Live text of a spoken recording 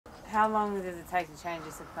How long does it take to change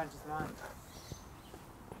your subconscious mind?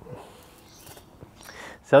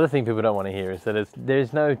 The other thing people don't want to hear is that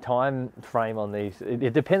there's no time frame on these.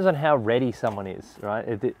 It depends on how ready someone is, right?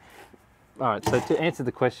 All right, so to answer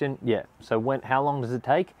the question, yeah. So how long does it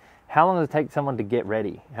take? How long does it take someone to get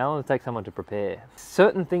ready? How long does it take someone to prepare?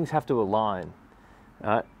 Certain things have to align.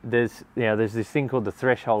 Right? There's this thing called the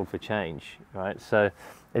threshold for change, right? So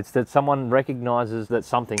it's that someone recognizes that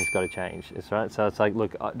something's got to change. It's right. So it's like,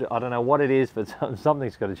 look, I don't know what it is, but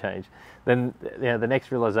something's got to change. Then the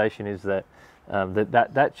next realization is that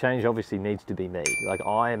that change obviously needs to be me. Like,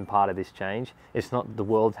 I am part of this change. It's not the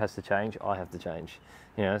world has to change. I have to change.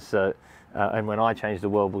 So and when I change, the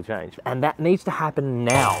world will change, and that needs to happen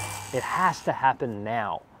now. It has to happen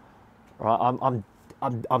now. Right?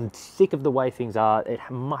 I'm sick of the way things are.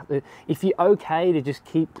 If you're okay to just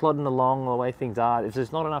keep plodding along the way things are, if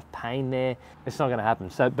there's not enough pain there, it's not going to happen.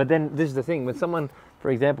 So, but then this is the thing: when someone, for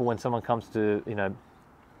example, when someone comes to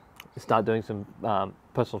start doing some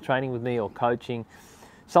personal training with me or coaching,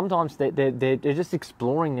 sometimes they're just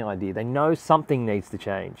exploring the idea. They know something needs to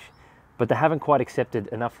change, but they haven't quite accepted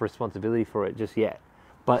enough responsibility for it just yet.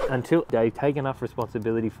 But until they take enough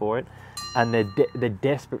responsibility for it, and they're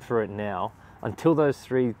desperate for it now, until those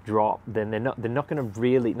three drop, then they're not going to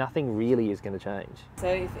really, nothing really is going to change.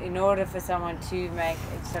 So in order for someone to make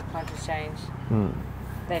a subconscious change,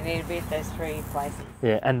 they need to be at those three places.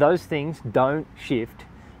 Yeah, and those things don't shift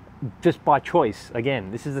just by choice.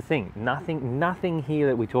 Again, this is the thing. Nothing here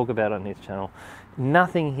that we talk about on this channel,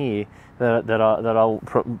 nothing here that I'll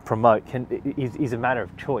promote is a matter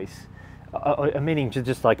of choice. Meaning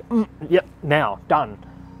just like, yep, now done.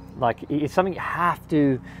 Like, it's something you have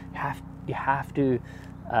to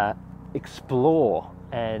explore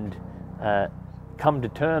and come to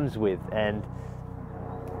terms with, and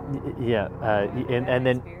and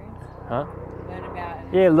then, huh?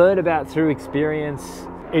 Learn about through experience.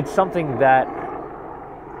 It's something that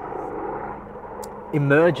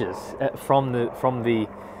emerges from the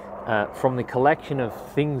collection of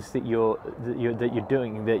things that you're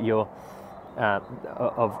doing, that you're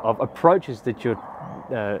of approaches that you're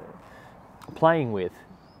playing with.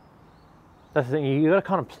 That's the thing. You got to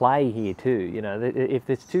kind of play here too. If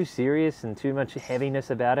it's too serious and too much heaviness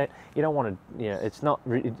about it, you don't want to. It's not.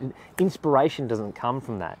 Inspiration doesn't come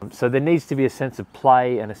from that. So there needs to be a sense of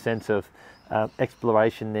play and a sense of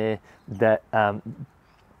exploration there. That and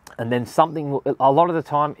then something. A lot of the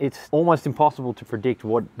time, it's almost impossible to predict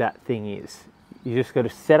what that thing is. You just got to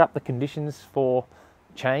set up the conditions for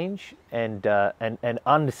change and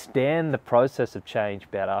understand the process of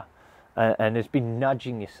change better. And just be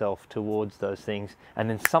nudging yourself towards those things, and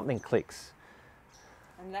then something clicks.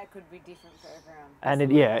 And that could be different for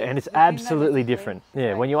everyone. And it's absolutely different.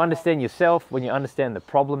 Yeah, when you understand yourself, when you understand the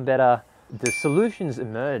problem better, the solutions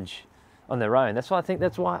emerge on their own. That's why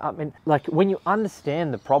I mean, like, when you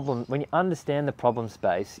understand the problem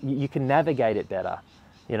space, you can navigate it better.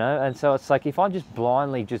 And so it's like, if I'm just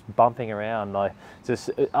blindly just bumping around, like, just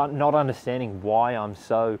not understanding why I'm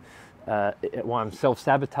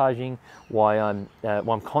self-sabotaging, why I'm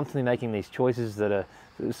constantly making these choices that are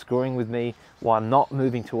screwing with me, why I'm not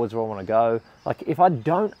moving towards where I want to go. Like, if I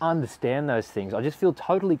don't understand those things, I just feel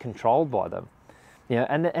totally controlled by them.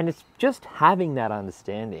 And it's just having that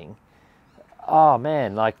understanding. Oh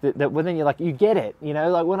man, like well, then you're like, you get it.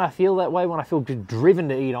 Like, when I feel that way, when I feel just driven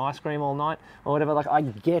to eat ice cream all night or whatever, like, I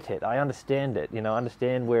get it, I understand it. I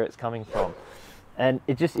understand where it's coming from. And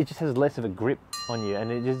it just has less of a grip on you,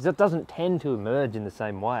 and it doesn't tend to emerge in the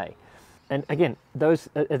same way. And again,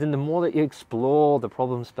 the more that you explore the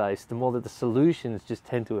problem space, the more that the solutions just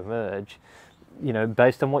tend to emerge,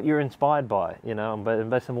 based on what you're inspired by, and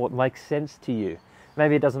based on what makes sense to you.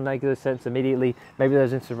 Maybe it doesn't make sense immediately. Maybe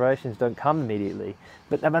those inspirations don't come immediately.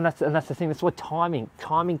 But that's the thing. That's what timing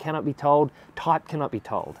cannot be told. Type cannot be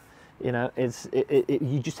told.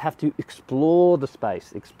 You just have to explore the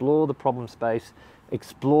space, explore the problem space,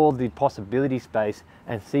 explore the possibility space,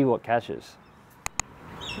 and see what catches.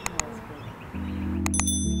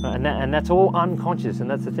 And that's all unconscious, and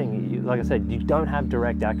that's the thing. Like I said, you don't have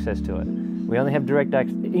direct access to it. We only have indirect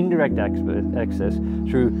access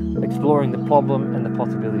through exploring the problem and the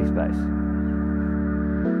possibility space.